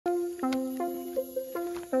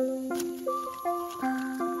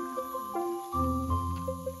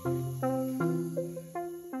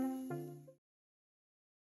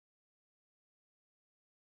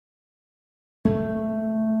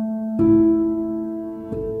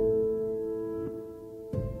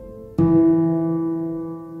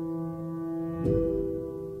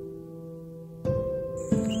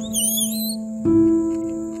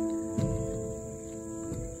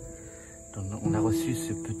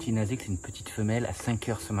Petit Nasique, c'est une petite femelle à 5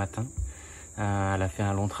 h ce matin. Elle a fait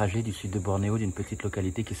un long trajet du sud de Bornéo, d'une petite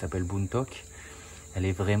localité qui s'appelle Buntok. Elle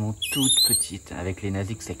est vraiment toute petite. Avec les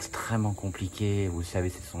nasiques, c'est extrêmement compliqué. Vous savez,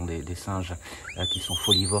 ce sont des singes qui sont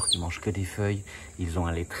folivores, qui mangent que des feuilles. Ils ont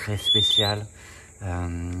un lait très spécial.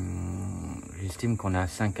 J'estime qu'on a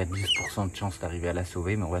 5 à 10% de chance d'arriver à la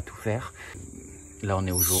sauver, mais on va tout faire. Là, on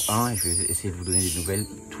est au jour 1 et je vais essayer de vous donner des nouvelles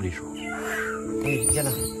tous les jours. Hey, viens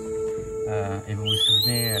là. Et vous vous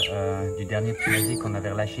souvenez du dernier petit nasique qu'on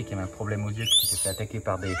avait relâché, qui avait un problème aux yeux, qui s'était fait attaquer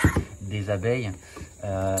par des abeilles.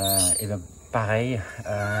 Et ben, pareil,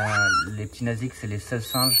 les petits nasiques, c'est les seuls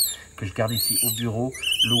singes que je garde ici au bureau,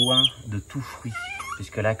 loin de tout fruit.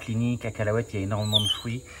 Puisque la clinique à Kalaweit, il y a énormément de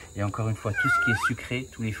fruits. Et encore une fois, tout ce qui est sucré,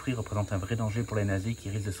 tous les fruits représentent un vrai danger pour les nasiques qui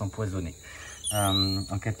risquent de s'empoisonner.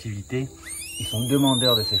 En captivité, ils sont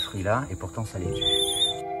demandeurs de ces fruits-là et pourtant ça les tue.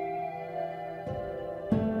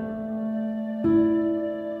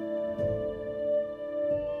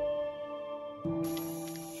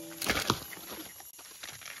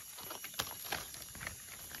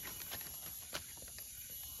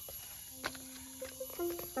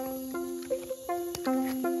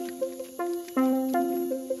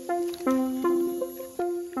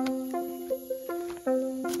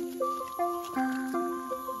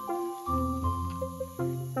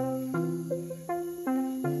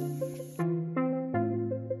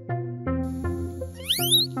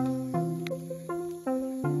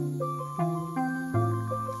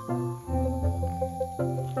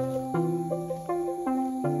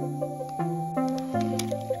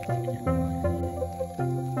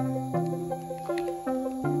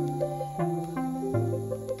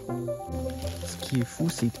 Ce qui est fou,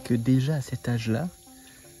 c'est que déjà à cet âge-là,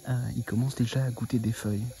 il commence déjà à goûter des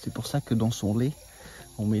feuilles. C'est pour ça que dans son lait,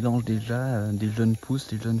 on mélange déjà des jeunes pousses,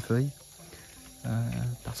 des jeunes feuilles.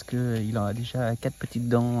 Parce qu'il en a déjà 4 petites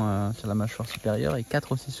dents sur la mâchoire supérieure et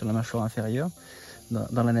 4 aussi sur la mâchoire inférieure.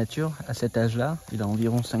 Dans la nature, à cet âge-là, il a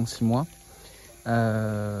environ 5-6 mois,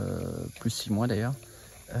 plus 6 mois d'ailleurs.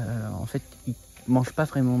 En fait, il mange pas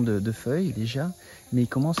vraiment de feuilles déjà, mais il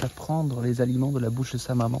commence à prendre les aliments de la bouche de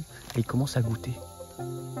sa maman et il commence à goûter.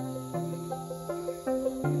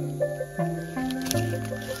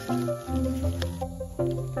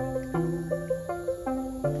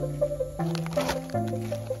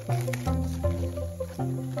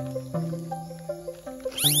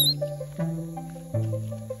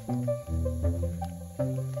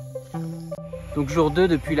 Donc jour 2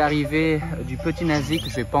 depuis l'arrivée du Petit Nasique, je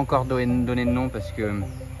ne vais pas encore donner de nom parce que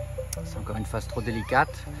c'est encore une phase trop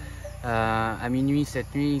délicate. À minuit,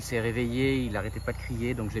 cette nuit, il s'est réveillé, il n'arrêtait pas de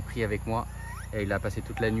crier, donc je l'ai pris avec moi et il a passé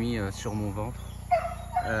toute la nuit sur mon ventre.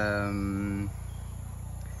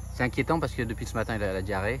 C'est inquiétant parce que depuis ce matin, il a la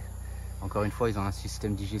diarrhée. Encore une fois, ils ont un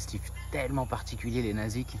système digestif tellement particulier, les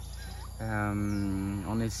nasiques.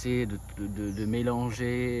 On essaie de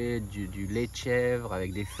mélanger du lait de chèvre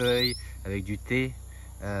avec des feuilles, avec du thé,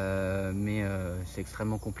 mais c'est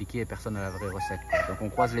extrêmement compliqué et personne n'a la vraie recette, quoi. Donc on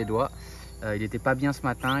croise les doigts. Il n'était pas bien ce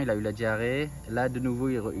matin, il a eu la diarrhée. Là de nouveau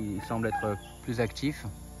il semble être plus actif.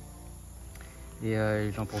 Et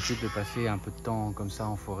j'en profite de passer un peu de temps comme ça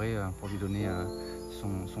en forêt pour lui donner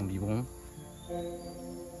son biberon.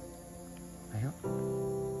 Ayo.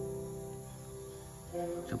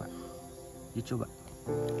 Coba. Dicoba.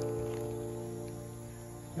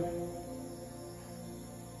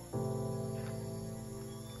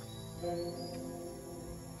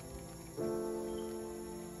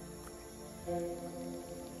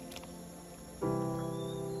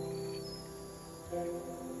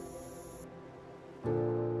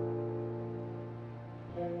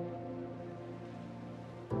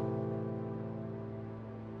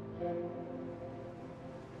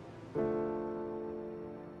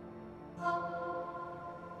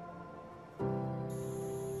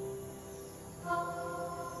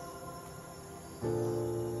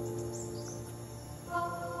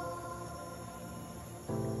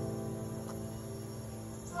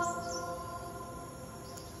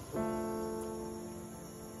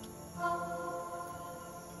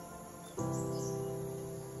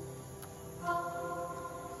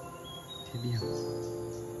 C'est bien.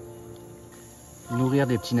 Nourrir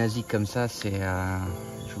des petits nasiques comme ça, c'est,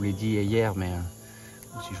 je vous l'ai dit hier, mais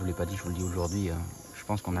si je ne vous l'ai pas dit, je vous le dis aujourd'hui, je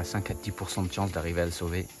pense qu'on a 5 à 10% de chance d'arriver à le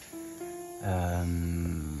sauver.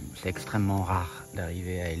 C'est extrêmement rare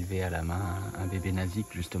d'arriver à élever à la main un bébé nasique,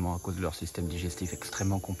 justement à cause de leur système digestif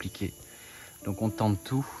extrêmement compliqué. Donc on tente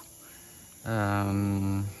tout.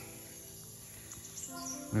 Mais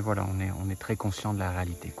voilà, on est très conscient de la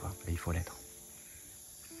réalité, quoi. Et il faut l'être.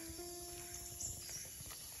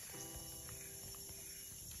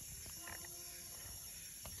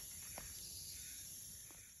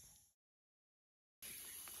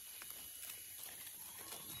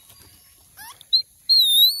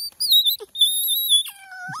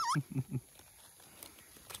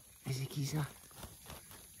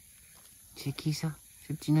 C'est qui ça?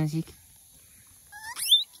 C'est Petit Nasique?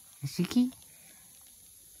 C'est qui?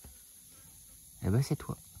 Eh ben c'est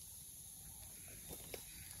toi.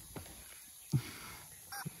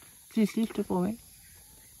 Si, je te promets.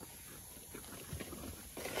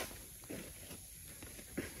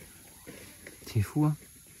 C'est fou, hein.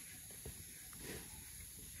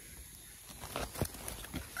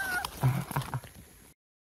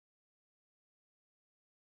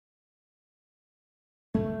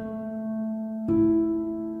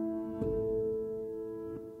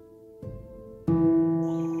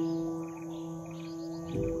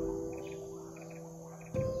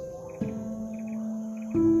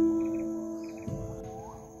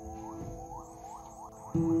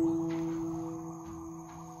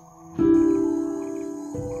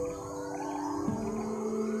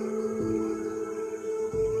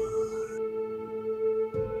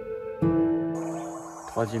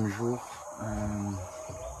 Troisième jour,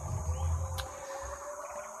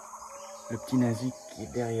 le petit Nasique qui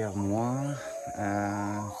est derrière moi.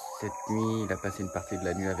 Cette nuit, il a passé une partie de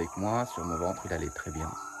la nuit avec moi. Sur mon ventre, il allait très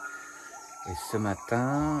bien. Et ce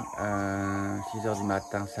matin, 6 h du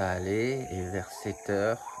matin, ça allait. Et vers 7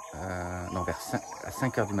 h, non, à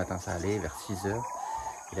 5 h du matin, ça allait. Vers 6 h,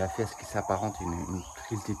 il a fait ce qui s'apparente une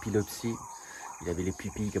crise d'épilepsie. Il avait les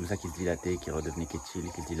pupilles comme ça qui se dilataient, qui redevenaient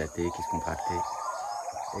quiétiles, qui se dilataient, qui se contractaient.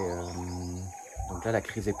 Et donc là, la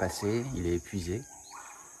crise est passée, il est épuisé.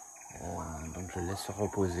 Donc je le laisse se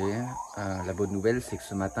reposer. La bonne nouvelle, c'est que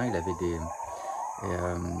ce matin, il avait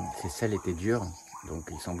ses selles étaient dures. Donc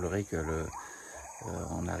il semblerait que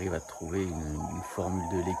on arrive à trouver une formule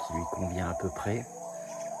de lait qui lui convient à peu près.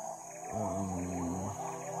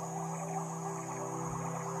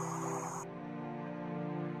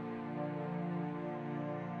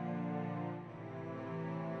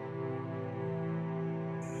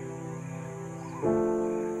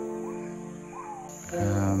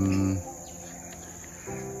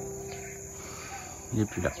 Il n'est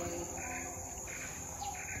plus là.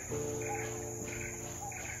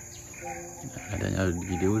 La dernière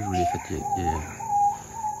vidéo, je vous l'ai faite il y a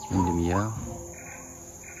une demi-heure.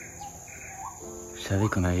 Je savais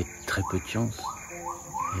qu'on avait très peu de chance.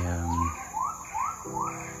 Et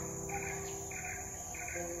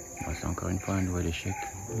c'est encore une fois un nouvel échec.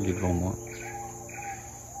 Il est devant moi.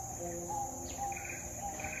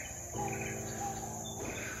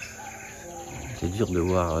 C'est dur de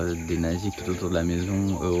voir des nasiques tout autour de la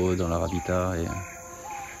maison, heureux dans leur habitat, et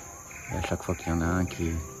à chaque fois qu'il y en a un qui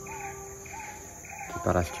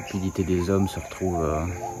par la stupidité des hommes se retrouve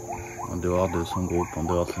en dehors de son groupe, en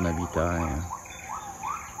dehors de son habitat,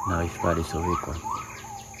 et n'arrive pas à les sauver, quoi.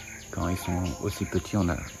 Quand ils sont aussi petits, on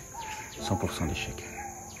a 100% d'échec.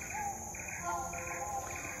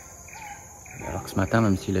 Alors que ce matin,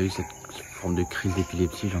 même s'il a eu cette forme de crise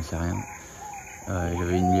d'épilepsie, j'en sais rien,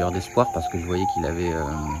 j'avais une lueur d'espoir parce que je voyais qu'il avait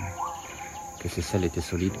que ses selles étaient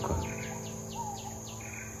solides, quoi.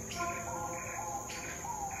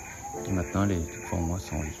 Et maintenant, elle est devant moi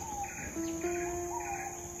sans vie.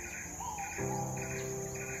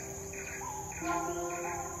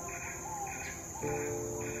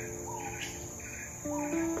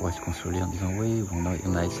 On pourrait se consoler en disant oui,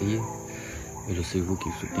 on a essayé. Et je sais que vous qui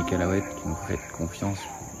soutenez Kalaweit, qui nous faites confiance,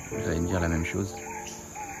 vous allez me dire la même chose.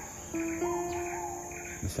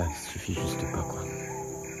 Mais ça suffit juste pas, quoi.